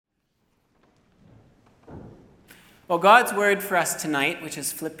Well, God's word for us tonight, which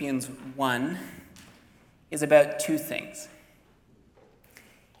is Philippians 1, is about two things.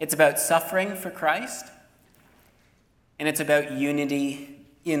 It's about suffering for Christ, and it's about unity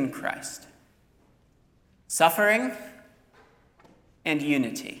in Christ. Suffering and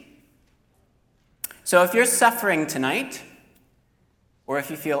unity. So if you're suffering tonight, or if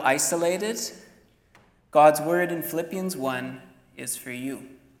you feel isolated, God's word in Philippians 1 is for you.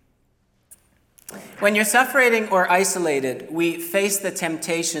 When you're suffering or isolated, we face the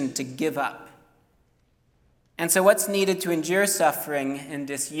temptation to give up. And so what's needed to endure suffering and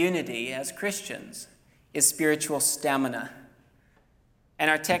disunity as Christians is spiritual stamina. And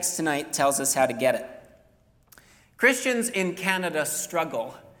our text tonight tells us how to get it. Christians in Canada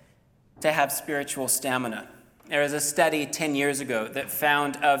struggle to have spiritual stamina. There was a study 10 years ago that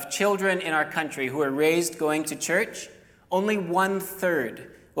found of children in our country who were raised going to church, only 1/3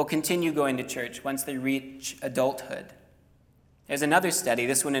 will continue going to church once they reach adulthood. There's another study,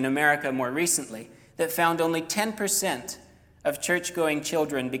 this one in America more recently, that found only 10% of church-going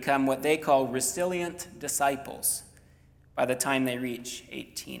children become what they call resilient disciples by the time they reach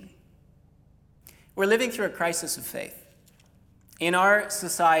 18. We're living through a crisis of faith. In our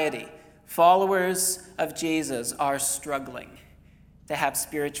society, followers of Jesus are struggling to have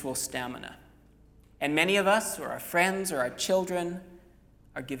spiritual stamina. And many of us, or our friends, or our children,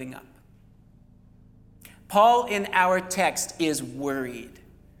 are giving up. Paul, in our text, is worried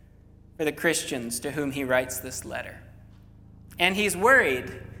for the Christians to whom he writes this letter. And he's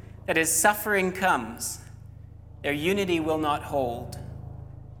worried that as suffering comes, their unity will not hold,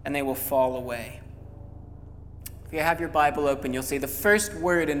 and they will fall away. If you have your Bible open, you'll see the first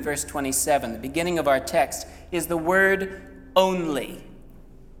word in verse 27, the beginning of our text, is the word only.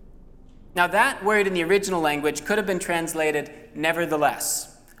 Now that word in the original language could have been translated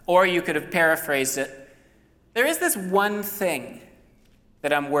nevertheless, or you could have paraphrased it, there is this one thing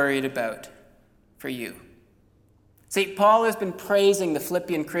that I'm worried about for you. See, Paul has been praising the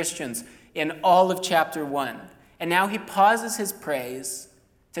Philippian Christians in all of chapter 1, and now he pauses his praise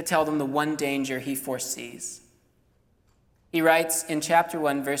to tell them the one danger he foresees. He writes in chapter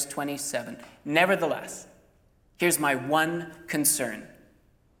 1, verse 27, "Nevertheless, here's my one concern,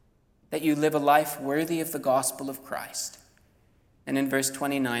 that you live a life worthy of the gospel of Christ." And in verse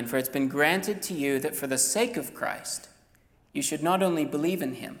 29, "For it's been granted to you that for the sake of Christ, you should not only believe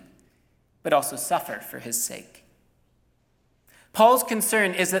in him, but also suffer for his sake." Paul's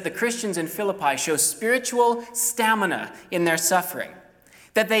concern is that the Christians in Philippi show spiritual stamina in their suffering,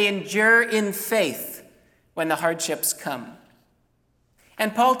 that they endure in faith when the hardships come.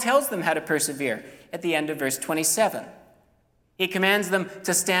 And Paul tells them how to persevere at the end of verse 27. He commands them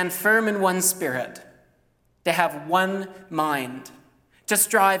to stand firm in one spirit, to have one mind, to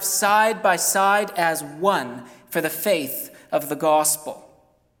strive side by side as one for the faith of the gospel.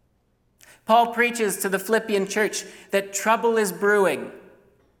 Paul preaches to the Philippian church that trouble is brewing,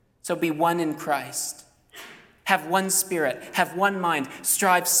 so be one in Christ. Have one spirit, have one mind,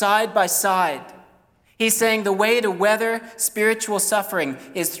 strive side by side. He's saying the way to weather spiritual suffering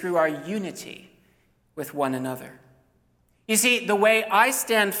is through our unity with one another. You see, the way I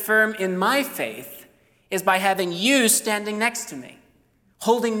stand firm in my faith is by having you standing next to me,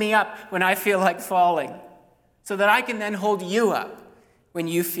 holding me up when I feel like falling, so that I can then hold you up when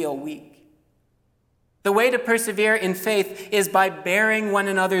you feel weak. The way to persevere in faith is by bearing one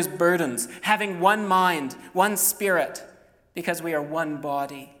another's burdens, having one mind, one spirit, because we are one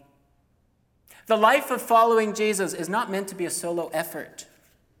body. The life of following Jesus is not meant to be a solo effort.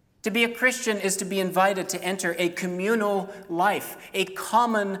 To be a Christian is to be invited to enter a communal life, a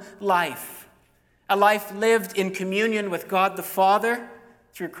common life, a life lived in communion with God the Father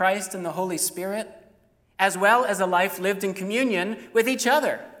through Christ and the Holy Spirit, as well as a life lived in communion with each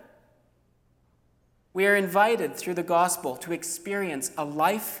other. We are invited through the gospel to experience a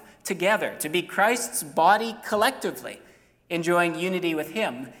life together, to be Christ's body collectively, enjoying unity with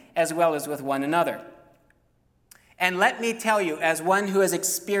him as well as with one another. And let me tell you, as one who has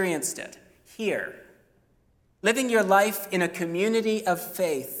experienced it here, living your life in a community of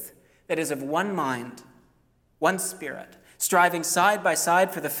faith that is of one mind, one spirit, striving side by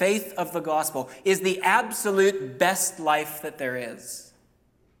side for the faith of the gospel, is the absolute best life that there is.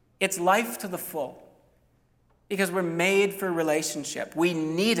 It's life to the full, because we're made for relationship. We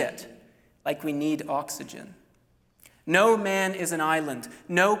need it like we need oxygen. No man is an island.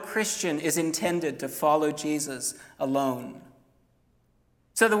 No Christian is intended to follow Jesus alone.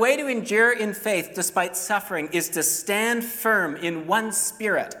 So the way to endure in faith despite suffering is to stand firm in one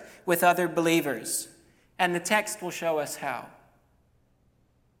spirit with other believers. And the text will show us how.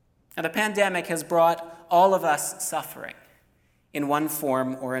 Now, the pandemic has brought all of us suffering in one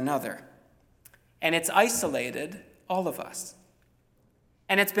form or another. And it's isolated all of us.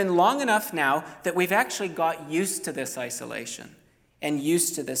 And it's been long enough now that we've actually got used to this isolation and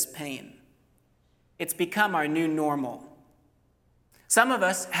used to this pain. It's become our new normal. Some of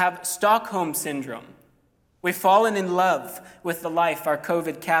us have Stockholm syndrome. We've fallen in love with the life our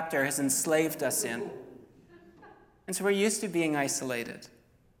COVID captor has enslaved us in. And so we're used to being isolated.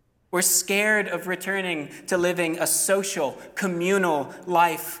 We're scared of returning to living a social, communal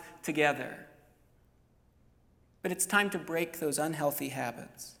life together. But it's time to break those unhealthy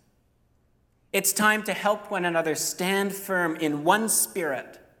habits. It's time to help one another stand firm in one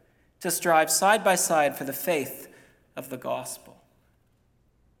spirit, to strive side by side for the faith of the gospel.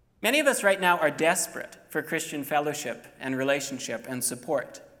 Many of us right now are desperate for Christian fellowship and relationship and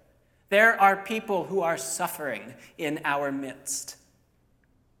support. There are people who are suffering in our midst.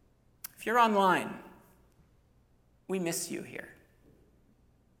 If you're online, we miss you here.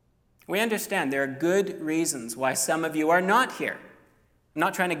 We understand there are good reasons why some of you are not here. I'm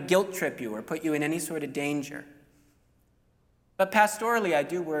not trying to guilt trip you or put you in any sort of danger. But pastorally, I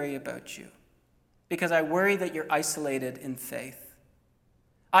do worry about you because I worry that you're isolated in faith.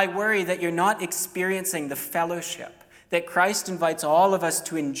 I worry that you're not experiencing the fellowship that Christ invites all of us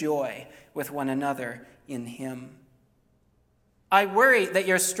to enjoy with one another in Him. I worry that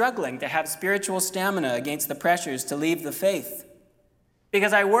you're struggling to have spiritual stamina against the pressures to leave the faith.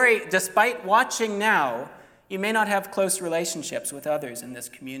 Because I worry, despite watching now, you may not have close relationships with others in this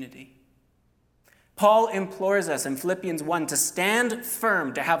community. Paul implores us in Philippians 1 to stand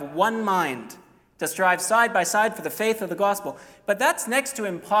firm, to have one mind, to strive side by side for the faith of the gospel. But that's next to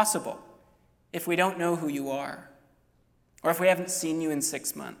impossible if we don't know who you are, or if we haven't seen you in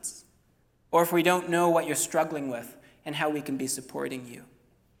 6 months, or if we don't know what you're struggling with and how we can be supporting you.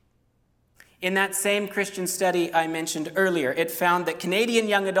 In that same Christian study I mentioned earlier, it found that Canadian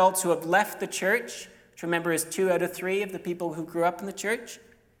young adults who have left the church, which remember is 2 out of 3 of the people who grew up in the church,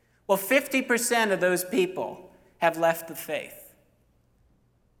 well, 50% of those people have left the faith.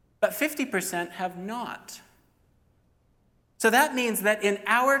 But 50% have not. So that means that in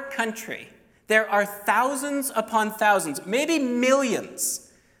our country, there are thousands upon thousands, maybe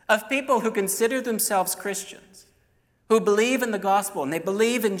millions, of people who consider themselves Christians, who believe in the gospel and they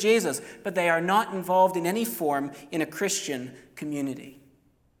believe in Jesus, but they are not involved in any form in a Christian community.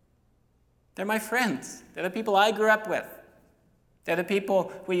 They're my friends. They're the people I grew up with. They're the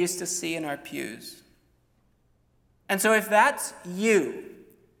people we used to see in our pews. And so if that's you,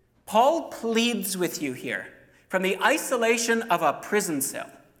 Paul pleads with you here, from the isolation of a prison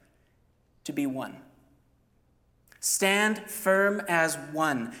cell, to be one. Stand firm as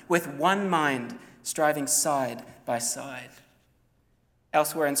one, with one mind, striving side by side.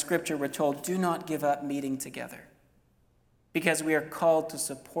 Elsewhere in Scripture, we're told, do not give up meeting together, because we are called to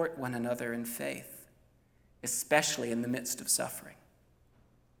support one another in faith, especially in the midst of suffering.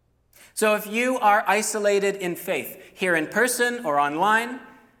 So if you are isolated in faith, here in person or online,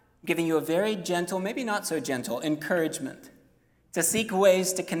 I'm giving you a very gentle, maybe not so gentle, encouragement to seek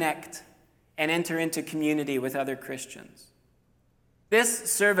ways to connect and enter into community with other Christians.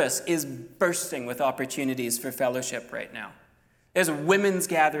 This service is bursting with opportunities for fellowship right now. There's women's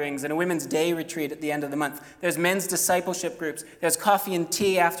gatherings and a women's day retreat at the end of the month. There's men's discipleship groups. There's coffee and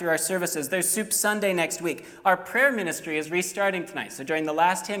tea after our services. There's Soup Sunday next week. Our prayer ministry is restarting tonight. So during the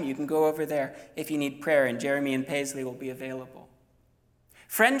last hymn, you can go over there if you need prayer, and Jeremy and Paisley will be available.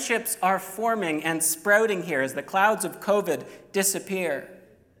 Friendships are forming and sprouting here as the clouds of COVID disappear.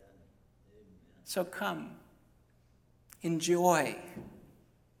 So come. Enjoy.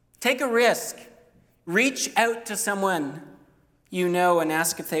 Take a risk. Reach out to someone you know and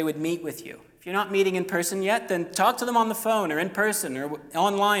ask if they would meet with you. If you're not meeting in person yet, then talk to them on the phone or in person or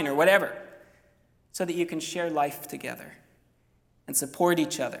online or whatever, so that you can share life together and support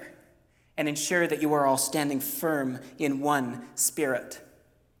each other and ensure that you are all standing firm in one spirit.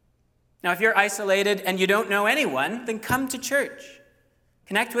 Now, if you're isolated and you don't know anyone, then come to church.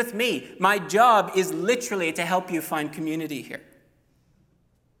 Connect with me. My job is literally to help you find community here.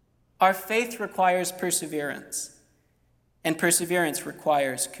 Our faith requires perseverance, and perseverance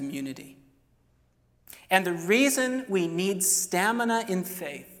requires community. And the reason we need stamina in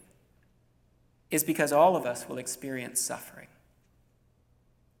faith is because all of us will experience suffering.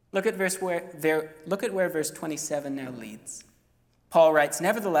 Look at where verse 27 now leads. Paul writes,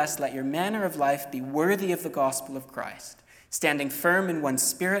 "Nevertheless, let your manner of life be worthy of the gospel of Christ, standing firm in one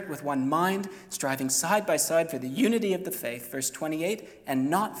spirit with one mind, striving side by side for the unity of the faith," verse 28, "and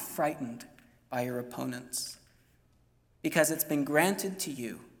not frightened by your opponents. Because it's been granted to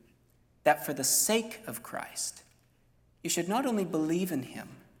you that for the sake of Christ, you should not only believe in him,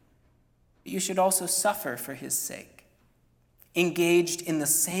 but you should also suffer for his sake, engaged in the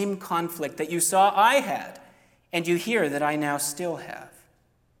same conflict that you saw I had, and you hear that I now still have.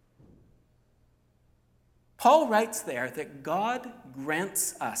 Paul writes there that God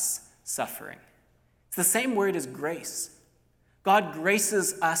grants us suffering. It's the same word as grace. God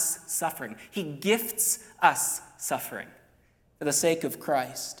graces us suffering. He gifts us suffering for the sake of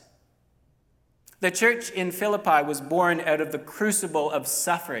Christ. The church in Philippi was born out of the crucible of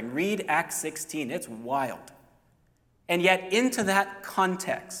suffering. Read Acts 16. It's wild. And yet, into that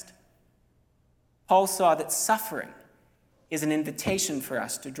context, Paul saw that suffering is an invitation for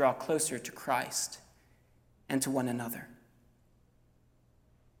us to draw closer to Christ and to one another.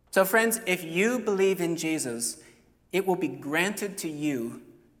 So friends, if you believe in Jesus, it will be granted to you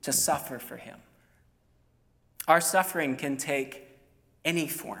to suffer for him. Our suffering can take any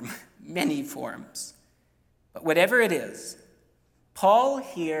form, many forms. But whatever it is, Paul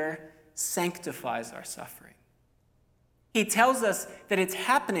here sanctifies our suffering. He tells us that it's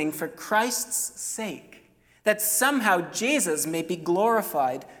happening for Christ's sake, that somehow Jesus may be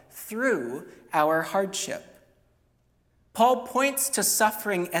glorified through our hardship. Paul points to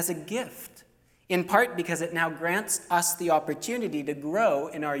suffering as a gift, in part because it now grants us the opportunity to grow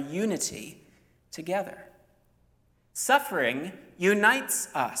in our unity together. Suffering unites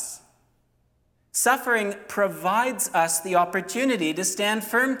us. Suffering provides us the opportunity to stand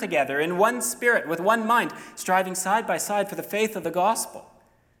firm together in one spirit, with one mind, striving side by side for the faith of the gospel.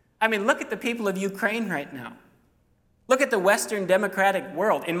 I mean, look at the people of Ukraine right now. Look at the Western democratic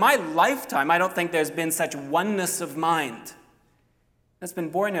world. In my lifetime, I don't think there's been such oneness of mind that's been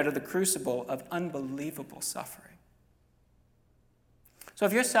born out of the crucible of unbelievable suffering. So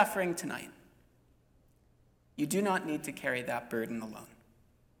if you're suffering tonight, you do not need to carry that burden alone.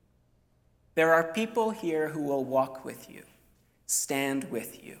 There are people here who will walk with you, stand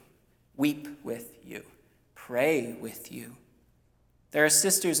with you, weep with you, pray with you. There are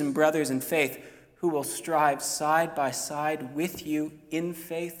sisters and brothers in faith who will strive side by side with you in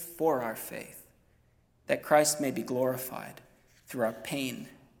faith for our faith, that Christ may be glorified through our pain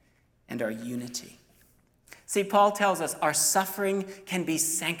and our unity. See, Paul tells us our suffering can be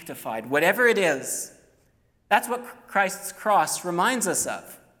sanctified, whatever it is. That's what Christ's cross reminds us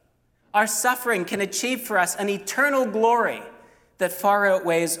of. Our suffering can achieve for us an eternal glory that far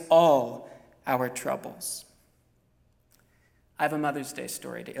outweighs all our troubles. I have a Mother's Day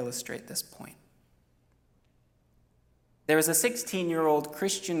story to illustrate this point. There was a 16-year-old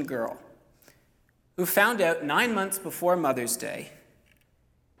Christian girl who found out 9 months before Mother's Day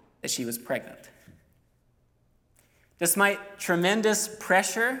that she was pregnant. Despite tremendous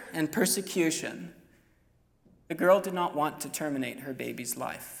pressure and persecution, the girl did not want to terminate her baby's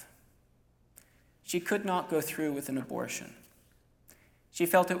life. She could not go through with an abortion. She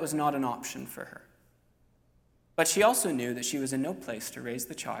felt it was not an option for her. But she also knew that she was in no place to raise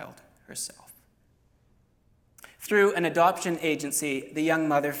the child herself. Through an adoption agency, the young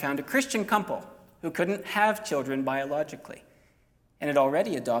mother found a Christian couple who couldn't have children biologically and had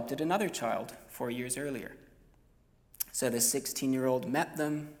already adopted another child 4 years earlier. So this 16-year-old met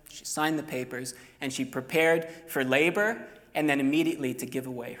them, she signed the papers, and she prepared for labor and then immediately to give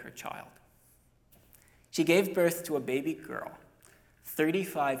away her child. She gave birth to a baby girl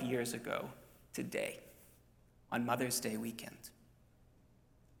 35 years ago today, on Mother's Day weekend.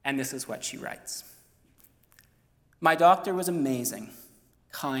 And this is what she writes. My doctor was amazing,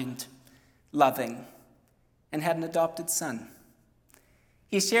 kind, loving, and had an adopted son.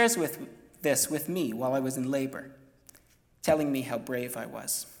 He shares this with me while I was in labor, telling me how brave I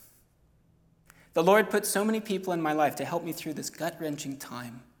was. The Lord put so many people in my life to help me through this gut-wrenching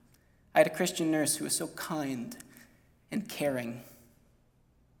time. I had a Christian nurse who was so kind and caring.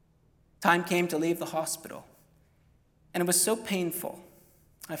 Time came to leave the hospital, and it was so painful.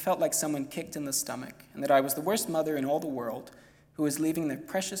 I felt like someone kicked in the stomach, and that I was the worst mother in all the world who was leaving their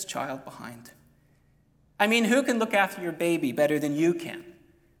precious child behind. I mean, who can look after your baby better than you can?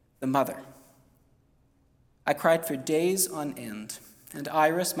 The mother. I cried for days on end, and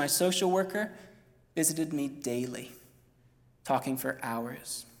Iris, my social worker, visited me daily, talking for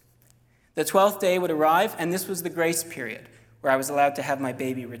hours. The 12th day would arrive, and this was the grace period where I was allowed to have my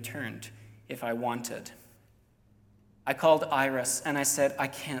baby returned if I wanted. I called Iris and I said, I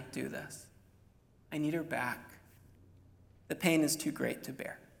can't do this. I need her back. The pain is too great to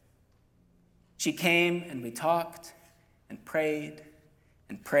bear. She came and we talked and prayed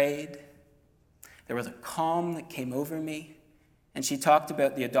and prayed. There was a calm that came over me, and she talked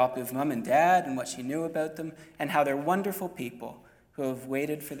about the adoptive mom and dad and what she knew about them and how they're wonderful people who have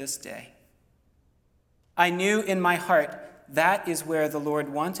waited for this day. I knew in my heart that is where the Lord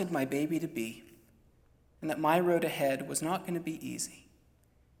wanted my baby to be, and that my road ahead was not going to be easy,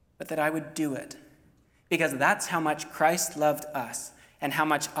 but that I would do it, because that's how much Christ loved us and how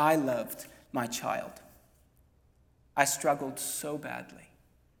much I loved my child. I struggled so badly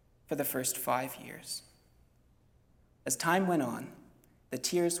for the first 5 years. As time went on, the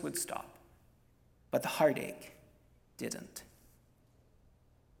tears would stop, but the heartache didn't.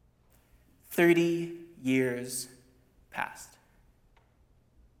 30 years passed.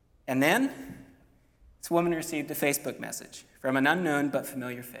 And then, this woman received a Facebook message from an unknown but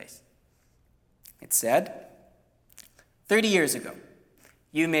familiar face. It said, 30 years ago,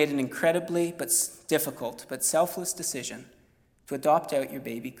 you made an incredibly difficult but selfless decision to adopt out your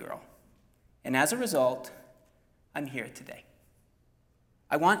baby girl. And as a result, I'm here today.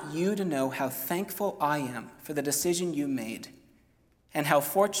 I want you to know how thankful I am for the decision you made and how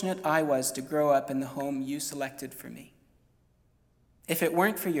fortunate I was to grow up in the home you selected for me. If it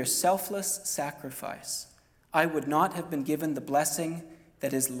weren't for your selfless sacrifice, I would not have been given the blessing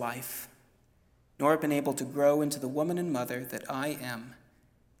that is life, nor been able to grow into the woman and mother that I am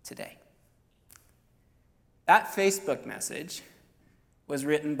today. That Facebook message was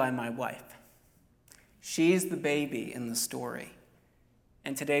written by my wife. She's the baby in the story,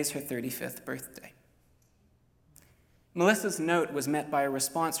 and today's her 35th birthday. Melissa's note was met by a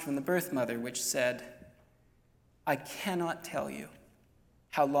response from the birth mother, which said, I cannot tell you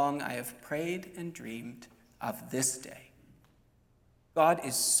how long I have prayed and dreamed of this day. God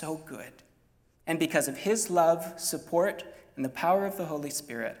is so good, and because of his love, support, and the power of the Holy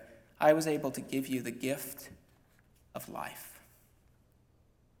Spirit, I was able to give you the gift of life.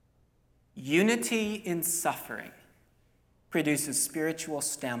 Unity in suffering produces spiritual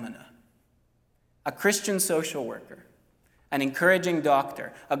stamina. A Christian social worker, an encouraging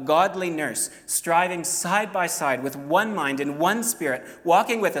doctor, a godly nurse, striving side by side with one mind and one spirit,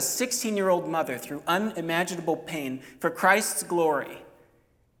 walking with a 16-year-old mother through unimaginable pain for Christ's glory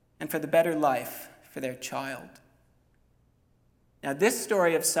and for the better life for their child. Now, this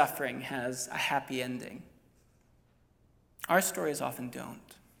story of suffering has a happy ending. Our stories often don't.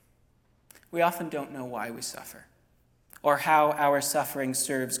 We often don't know why we suffer or how our suffering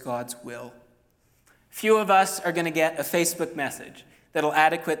serves God's will. Few of us are going to get a Facebook message that'll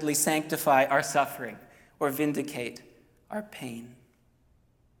adequately sanctify our suffering or vindicate our pain.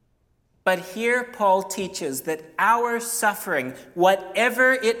 But here Paul teaches that our suffering,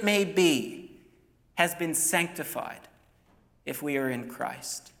 whatever it may be, has been sanctified if we are in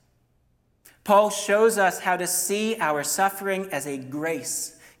Christ. Paul shows us how to see our suffering as a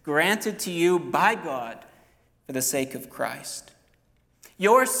grace granted to you by God for the sake of Christ.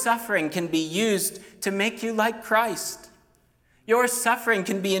 Your suffering can be used to make you like Christ. Your suffering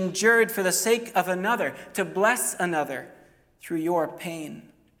can be endured for the sake of another, to bless another through your pain.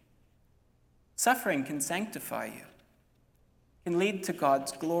 Suffering can sanctify you, can lead to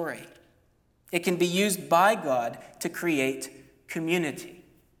God's glory. It can be used by God to create community.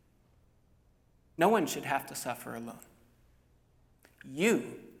 No one should have to suffer alone. You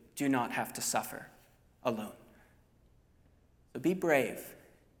do not have to suffer alone. So be brave.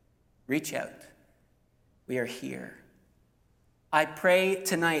 Reach out. We are here. I pray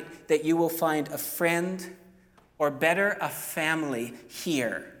tonight that you will find a friend, or better, a family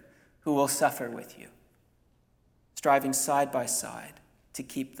here who will suffer with you, striving side by side to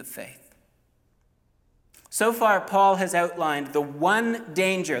keep the faith. So far, Paul has outlined the one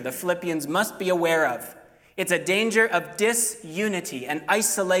danger the Philippians must be aware of. It's a danger of disunity and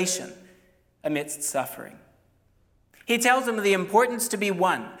isolation amidst suffering. He tells them of the importance to be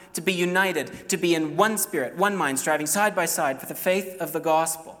one, to be united, to be in one spirit, one mind, striving side by side for the faith of the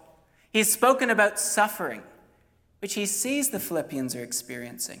gospel. He's spoken about suffering, which he sees the Philippians are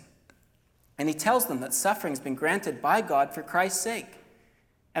experiencing. And he tells them that suffering has been granted by God for Christ's sake,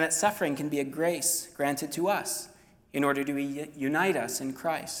 and that suffering can be a grace granted to us in order to unite us in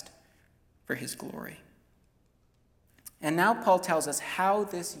Christ for his glory. And now Paul tells us how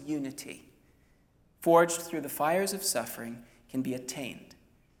this unity, forged through the fires of suffering, can be attained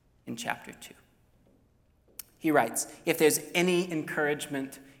in chapter 2. He writes, if there's any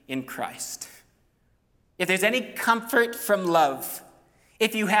encouragement in Christ, if there's any comfort from love,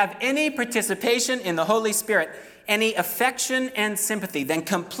 if you have any participation in the Holy Spirit, any affection and sympathy, then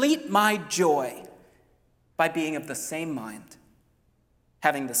complete my joy by being of the same mind,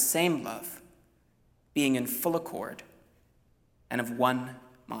 having the same love, being in full accord, and of one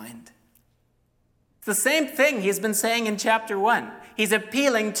mind. It's the same thing he's been saying in chapter 1. He's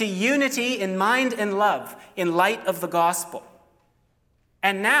appealing to unity in mind and love in light of the gospel.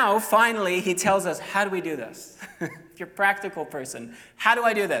 And now, finally, he tells us, how do we do this? If you're a practical person, how do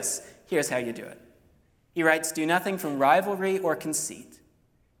I do this? Here's how you do it. He writes, do nothing from rivalry or conceit,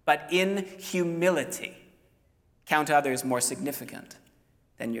 but in humility count others more significant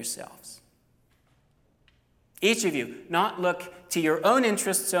than yourselves. Each of you not look to your own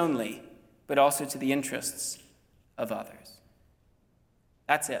interests only, but also to the interests of others.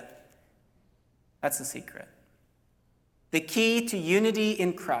 That's it. That's the secret. The key to unity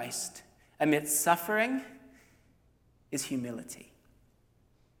in Christ amidst suffering is humility.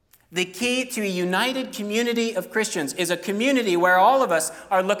 The key to a united community of Christians is a community where all of us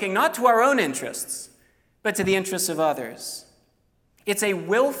are looking not to our own interests, but to the interests of others. It's a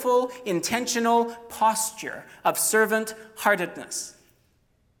willful, intentional posture of servant-heartedness.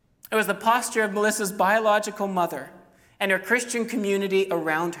 It was the posture of Melissa's biological mother and her Christian community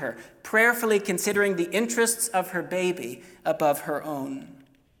around her, prayerfully considering the interests of her baby above her own.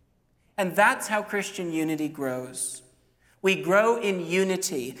 And that's how Christian unity grows. We grow in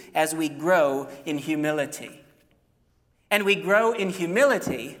unity as we grow in humility. And we grow in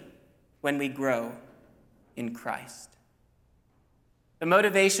humility when we grow in Christ. The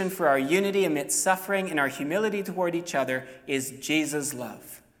motivation for our unity amidst suffering and our humility toward each other is Jesus'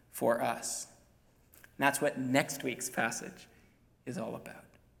 love for us. And that's what next week's passage is all about.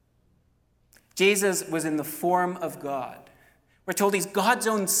 Jesus was in the form of God. We're told he's God's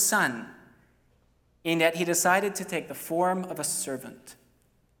own son, and yet he decided to take the form of a servant.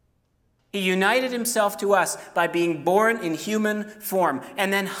 He united himself to us by being born in human form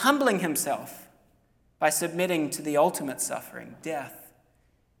and then humbling himself by submitting to the ultimate suffering, death,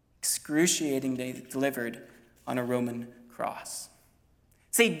 excruciatingly delivered on a Roman cross.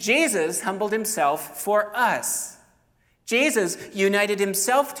 See, Jesus humbled himself for us. Jesus united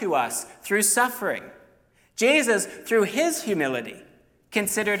himself to us through suffering. Jesus, through his humility,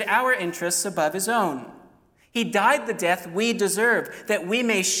 considered our interests above his own. He died the death we deserve, that we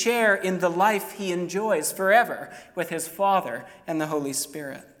may share in the life he enjoys forever with his Father and the Holy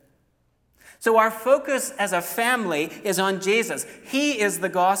Spirit. So our focus as a family is on Jesus. He is the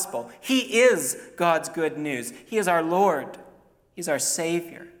gospel. He is God's good news. He is our Lord. He's our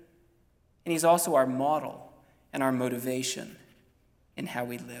Savior. And he's also our model and our motivation in how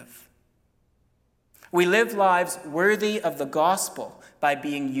we live. We live lives worthy of the gospel by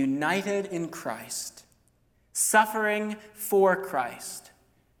being united in Christ, suffering for Christ,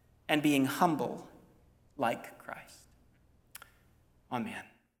 and being humble like Christ. Amen.